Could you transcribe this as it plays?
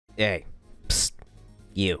Hey, psst,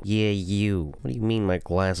 you. Yeah, you. What do you mean my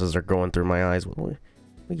glasses are going through my eyes? What are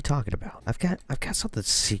you talking about? I've got something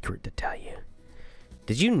secret to tell you.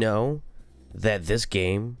 Did you know that this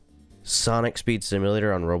game, Sonic Speed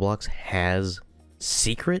Simulator on Roblox, has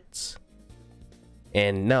secrets?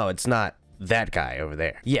 And no, it's not that guy over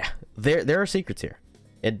there. Yeah, there are secrets here.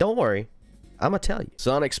 And don't worry, I'm gonna tell you.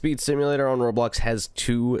 Sonic Speed Simulator on Roblox has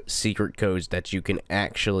 2 secret codes that you can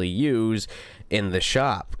actually use in the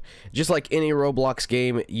shop. Just like any Roblox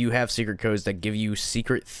game, you have secret codes that give you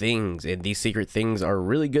secret things, and these secret things are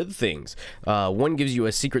really good things. One gives you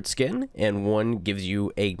a secret skin, and one gives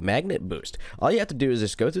you a magnet boost. All you have to do is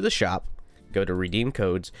just go through the shop, go to redeem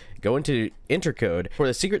codes, go into enter code. For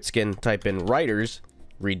the secret skin, type in Riders,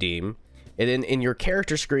 redeem, and then in your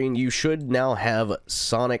character screen, you should now have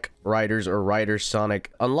Sonic Riders or Riders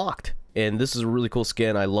Sonic unlocked. And this is a really cool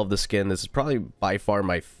skin. I love the skin. This is probably by far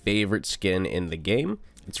my favorite skin in the game.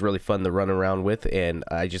 It's really fun to run around with, and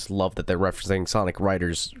I just love that they're referencing Sonic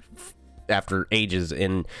Riders after ages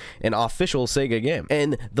in an official Sega game.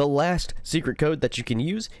 And the last secret code that you can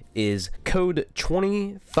use is code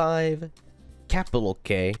 25 capital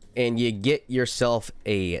K, and you get yourself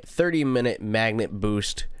a 30-minute magnet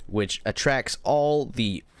boost, which attracts all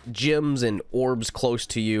the gems and orbs close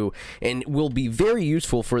to you, and will be very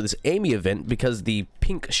useful for this Amy event, because the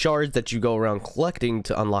pink shards that you go around collecting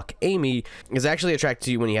to unlock Amy is actually attracted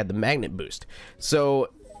to you when you had the magnet boost. So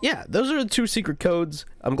yeah, those are the 2 secret codes.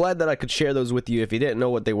 I'm glad that I could share those with you if you didn't know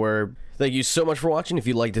what they were. Thank you so much for watching. If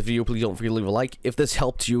you liked the video, please don't forget to leave a like. If this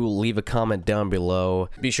helped you, leave a comment down below.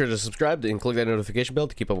 Be sure to subscribe and click that notification bell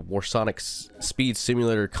to keep up with more Sonic Speed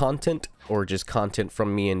Simulator content, or just content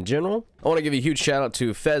from me in general. I want to give a huge shout out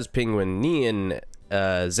to Fez, Penguin, Neon,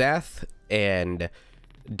 Zath, and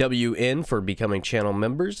WN for becoming channel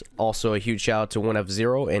members. Also a huge shout out to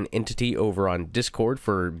 1F0 and Entity over on Discord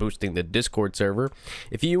for boosting the Discord server.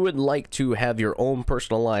 If you would like to have your own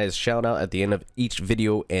personalized shout out at the end of each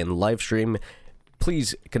video and live stream,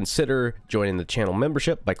 please consider joining the channel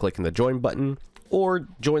membership by clicking the join button, or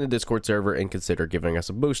join the Discord server and consider giving us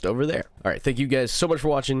a boost over there. Alright, thank you guys so much for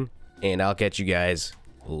watching, and I'll catch you guys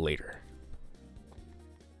later.